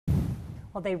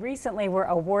Well, they recently were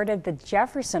awarded the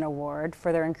Jefferson Award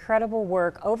for their incredible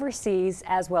work overseas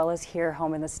as well as here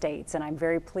home in the States. And I'm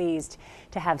very pleased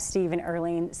to have Steve and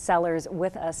Earlene Sellers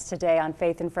with us today on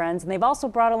Faith and Friends. And they've also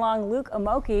brought along Luke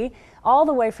Amoke all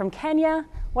the way from Kenya.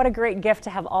 What a great gift to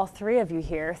have all three of you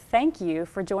here. Thank you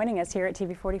for joining us here at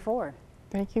TV44.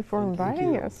 Thank you for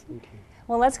inviting us. Thank you.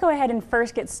 Well, let's go ahead and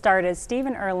first get started. Steve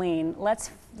and Earlene,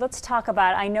 let's talk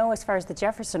about, I know as far as the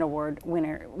Jefferson Award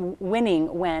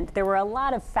winning went, there were a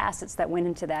lot of facets that went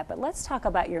into that, but let's talk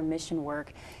about your mission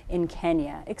work in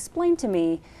Kenya. Explain to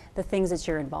me the things that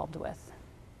you're involved with.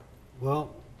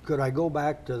 Well, could I go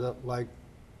back to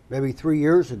maybe 3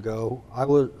 years ago? I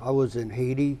was in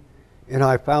Haiti, and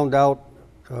I found out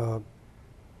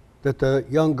that the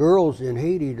young girls in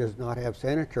Haiti does not have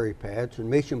sanitary pads, and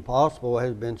Mission Possible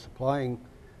has been supplying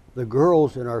the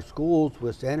girls in our schools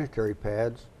with sanitary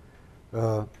pads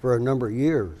for a number of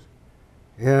years.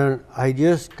 And I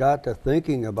just got to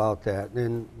thinking about that,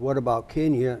 and what about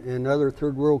Kenya and other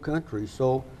third world countries?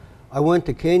 So I went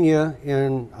to Kenya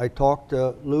and I talked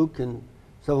to Luke and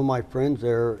some of my friends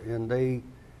there, and they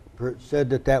said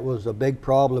that that was a big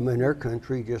problem in their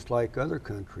country just like other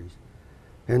countries.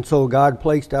 And so God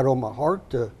placed that on my heart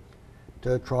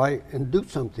to try and do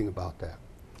something about that.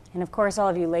 And of course, all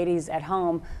of you ladies at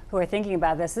home who are thinking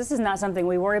about this is not something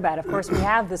we worry about. Of course, we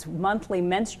have this monthly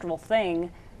menstrual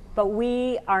thing, but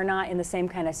we are not in the same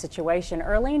kind of situation.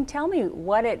 Earlene, tell me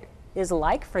what it is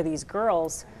like for these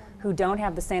girls who don't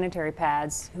have the sanitary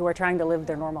pads, who are trying to live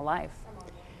their normal life.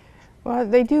 Well,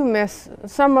 they do miss,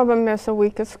 some of them miss a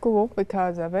week of school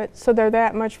because of it, so they're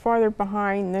that much farther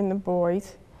behind than the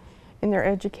boys in their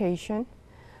education.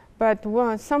 But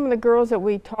some of the girls that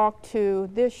we talked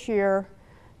to this year,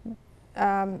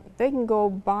 they can go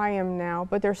buy them now,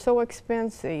 but they're so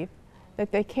expensive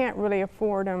that they can't really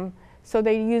afford them, so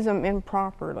they use them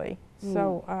improperly.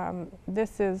 So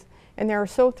and they're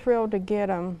so thrilled to get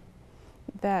them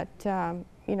that,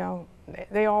 you know,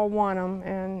 they all want them,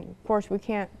 and of course we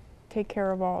can't take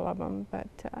care of all of them, but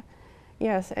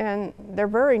yes, and they're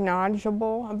very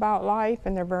knowledgeable about life,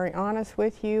 and they're very honest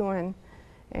with you,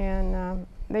 and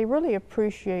they really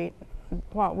appreciate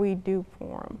what we do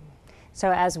for them. So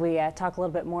as we talk a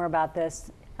little bit more about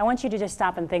this, I want you to just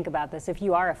stop and think about this. If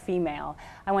you are a female,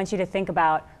 I want you to think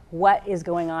about what is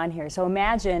going on here. So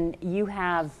imagine you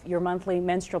have your monthly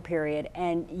menstrual period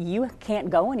and you can't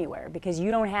go anywhere because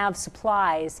you don't have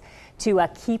supplies to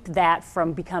keep that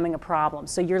from becoming a problem.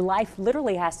 So your life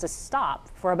literally has to stop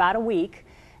for about a week,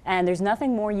 and there's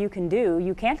nothing more you can do.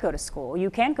 You can't go to school, you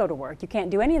can't go to work, you can't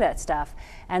do any of that stuff.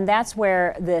 And that's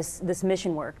where this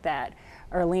mission work that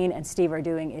Earlene and Steve are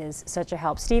doing is such a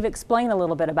help. Steve, explain a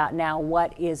little bit about now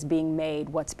what is being made,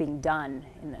 what's being done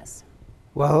in this.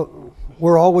 Well,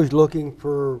 we're always looking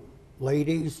for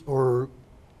ladies or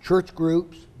church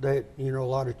groups that, you know, a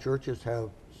lot of churches have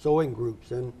sewing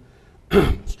groups, and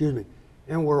excuse me,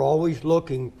 and we're always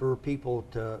looking for people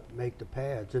to make the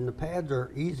pads, and the pads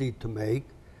are easy to make.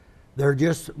 They're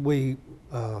just, we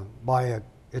buy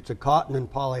it's a cotton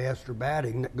and polyester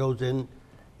batting that goes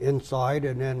inside,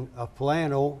 and then a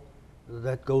flannel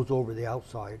that goes over the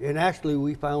outside. And actually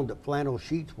we found that flannel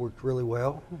sheets worked really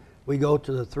well. We go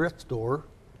to the thrift store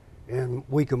and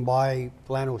we can buy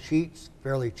flannel sheets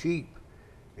fairly cheap,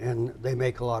 and they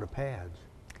make a lot of pads.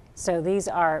 So these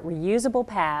are reusable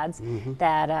pads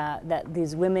that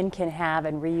these women can have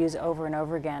and reuse over and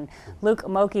over again. Luke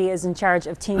Amoke is in charge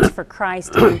of Teens for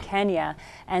Christ in Kenya,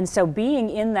 and so being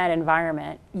in that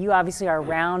environment, you obviously are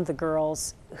around the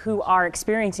girls who are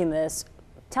experiencing this.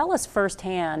 Tell us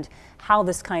firsthand how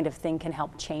this kind of thing can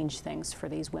help change things for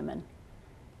these women.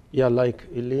 Yeah, like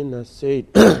Elena said,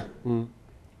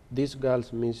 these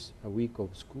girls miss a week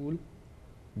of school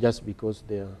just because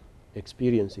they are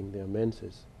experiencing their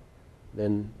menses.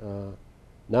 Then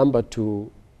number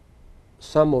two,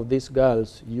 some of these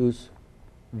girls use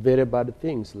very bad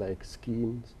things like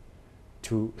skins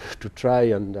to try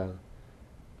and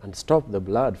stop the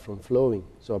blood from flowing.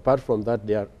 So apart from that,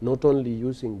 they are not only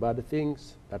using bad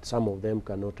things that some of them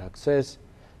cannot access.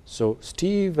 So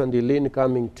Steve and Earlene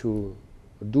coming to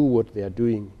do what they are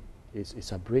doing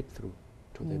is a breakthrough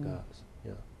to the girls.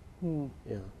 Yeah.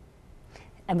 Yeah.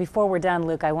 And before we're done,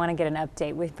 Luke, I want to get an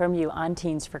update from you on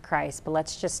Teens for Christ, but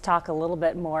let's just talk a little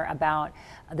bit more about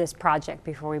this project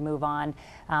before we move on.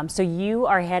 So you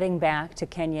are heading back to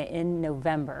Kenya in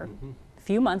November, a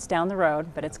few months down the road,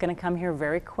 but it's going to come here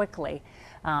very quickly.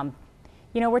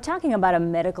 You know, we're talking about a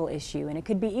medical issue, and it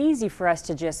could be easy for us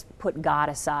to just put God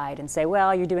aside and say,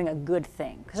 well, you're doing a good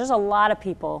thing, because there's a lot of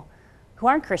people who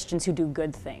aren't Christians who do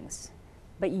good things,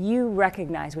 but you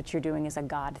recognize what you're doing as a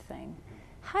God thing.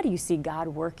 How do you see God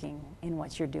working in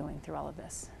what you're doing through all of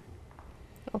this?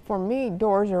 For me,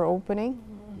 doors are opening.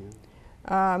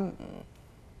 You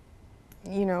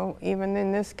know, even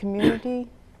in this community,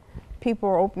 people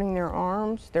are opening their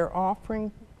arms. They're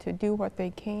offering to do what they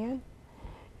can.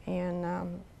 And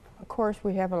of course,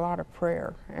 we have a lot of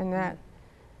prayer, and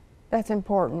that's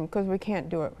important because we can't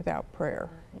do it without prayer.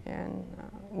 And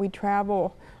we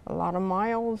travel a lot of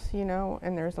miles, you know,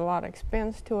 and there's a lot of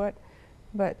expense to it,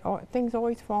 but things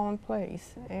always fall in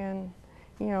place. And,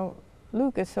 you know,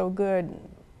 Luke is so good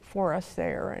for us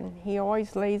there, and he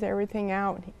always lays everything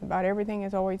out. About everything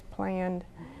is always planned.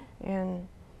 And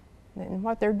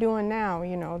what they're doing now,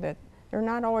 you know, that they're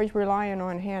not always relying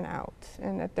on handouts,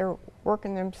 and that they're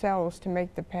working themselves to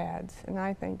make the pads. And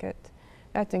I think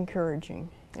that's encouraging.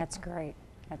 That's great.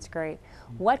 That's great.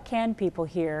 What can people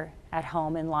here at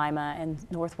home in Lima and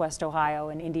Northwest Ohio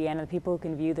and Indiana, the people who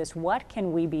can view this, what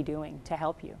can we be doing to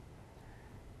help you?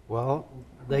 Well,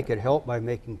 they could help by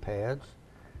making pads.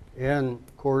 And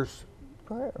of course,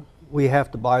 Prayer. we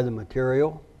have to buy the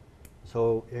material,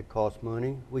 so it costs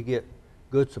money. We get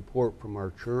good support from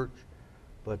our church,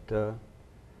 but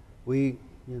we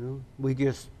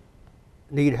just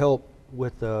need help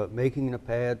with making the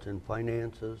pads and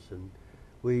finances. And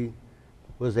we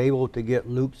was able to get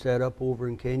Luke set up over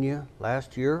in Kenya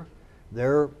last year.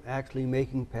 They're actually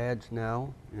making pads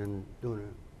now and doing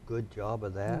a good job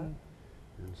of that. And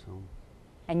so.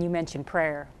 And you mentioned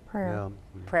prayer. Prayer. Yeah.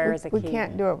 Prayer is a key. We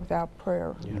can't do it without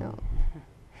prayer. Yeah. You know.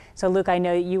 So Luke, I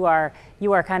know you are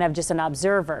kind of just an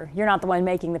observer. You're not the one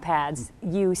making the pads.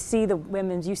 You see the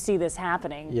women's, you see this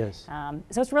happening. Yes.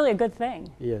 So it's really a good thing.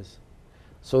 Yes.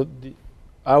 So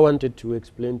I wanted to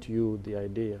explain to you the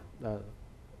idea.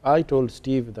 I told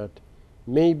Steve that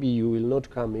maybe you will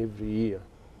not come every year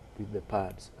with the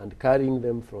pads, and carrying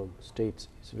them from states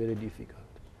is very difficult.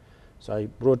 So I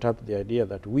brought up the idea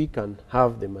that we can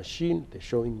have the machine, the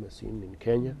showing machine in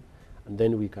Kenya, and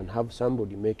then we can have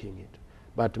somebody making it.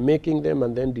 But making them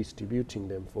and then distributing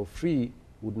them for free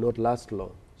would not last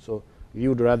long. So we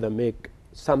would rather make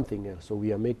something else. So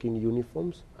we are making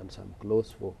uniforms and some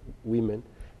clothes for women.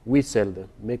 We sell them,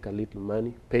 make a little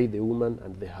money, pay the woman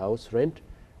and the house rent,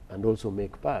 and also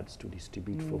make pads to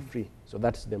distribute for free. So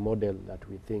that's the model that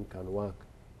we think can work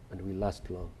and will last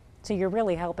long. So you're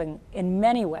really helping in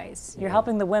many ways. You're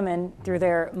helping the women through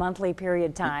their monthly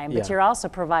period time, but you're also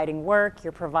providing work,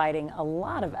 you're providing a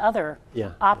lot of other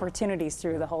opportunities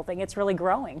through the whole thing. It's really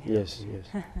growing. Yes,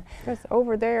 yes. Because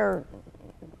over there,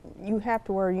 you have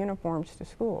to wear uniforms to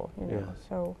school, you know,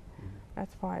 so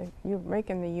that's why you're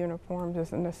making the uniforms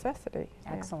is a necessity.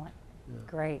 Excellent.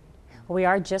 Great. Well, we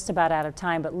are just about out of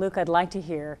time, but Luke, I'd like to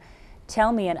hear,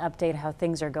 tell me an update how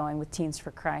things are going with Teens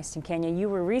for Christ in Kenya. You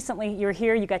were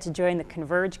here, you got to join the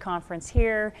Converge conference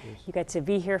here, you got to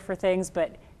be here for things,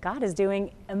 but God is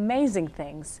doing amazing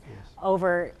things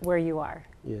over where you are.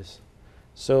 Yes.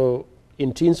 So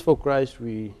in Teens for Christ,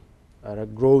 we are a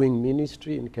growing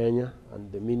ministry in Kenya,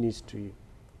 and the ministry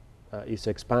is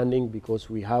expanding because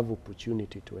we have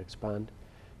opportunity to expand.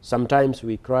 Sometimes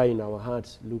we cry in our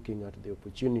hearts looking at the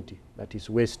opportunity that is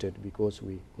wasted because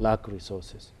we lack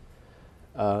resources.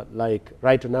 Like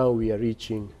right now we are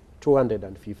reaching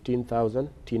 215,000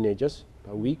 teenagers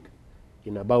per week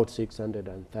in about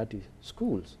 630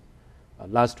 schools.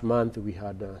 Last month we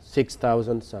had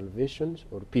 6,000 salvations,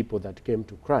 or people that came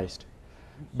to Christ.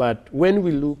 But when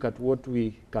we look at what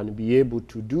we can be able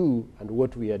to do and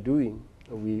what we are doing,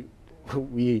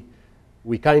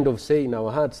 we kind of say in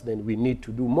our hearts, then we need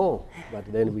to do more, but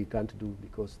then we can't do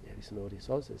because there is no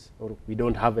resources, or we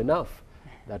don't have enough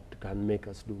that can make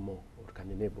us do more or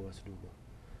can enable us to do more.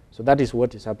 So that is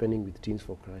what is happening with Teens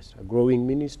for Christ, a growing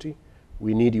ministry.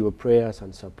 We need your prayers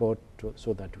and support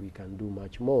so that we can do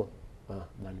much more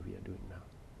than we are doing now.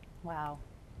 Wow.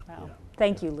 Wow. Yeah.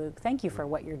 Thank you, Luke. Thank you for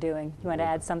what you're doing. You want to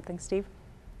add something, Steve?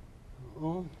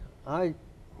 Well,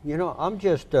 I'm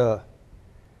just,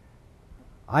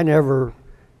 I never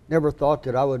thought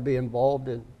that I would be involved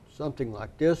in something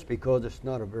like this because it's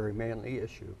not a very manly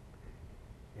issue.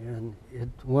 And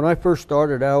when I first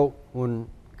started out, when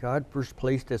God first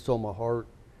placed this on my heart,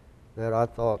 that I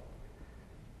thought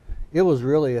it was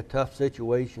really a tough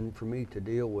situation for me to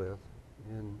deal with.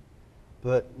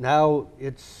 But now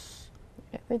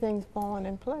everything's falling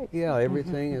in place. Yeah,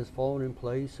 everything is falling in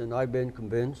place, and I've been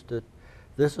convinced that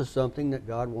this is something that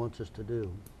God wants us to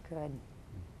do. Good.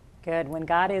 Good. When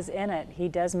God is in it, He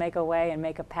does make a way and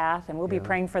make a path, and we'll be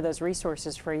praying for those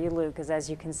resources for you, Luke, because as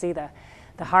you can see, the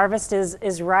harvest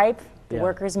is ripe. The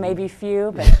workers may be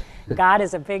few, but God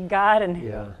is a big God,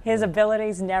 and His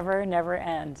abilities never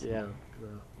end. Yeah.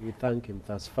 We thank him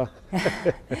thus far.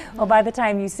 Well, by the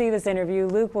time you see this interview,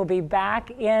 Luke will be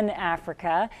back in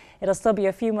Africa. It'll still be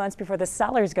a few months before the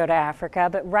Sellers go to Africa,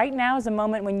 but right now is a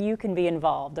moment when you can be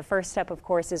involved. The first step, of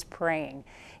course, is praying.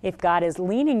 If God is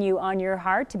leaning you on your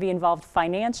heart to be involved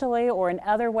financially or in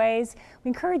other ways, we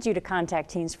encourage you to contact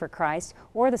Teens for Christ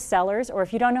or the Sellers, or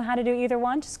if you don't know how to do either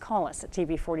one, just call us at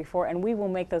TV44 and we will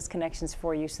make those connections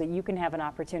for you so that you can have an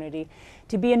opportunity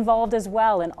to be involved as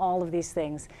well in all of these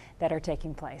things that are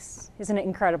taking place. Isn't it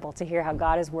incredible to hear how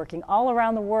God is working all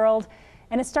around the world?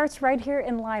 And it starts right here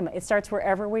in Lima. It starts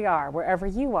wherever we are, wherever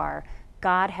you are.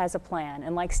 God has a plan.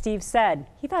 And like Steve said,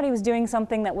 he thought he was doing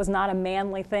something that was not a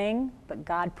manly thing, but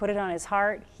God put it on his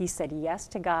heart. He said yes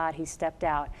to God. He stepped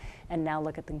out. And now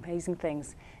look at the amazing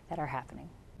things that are happening.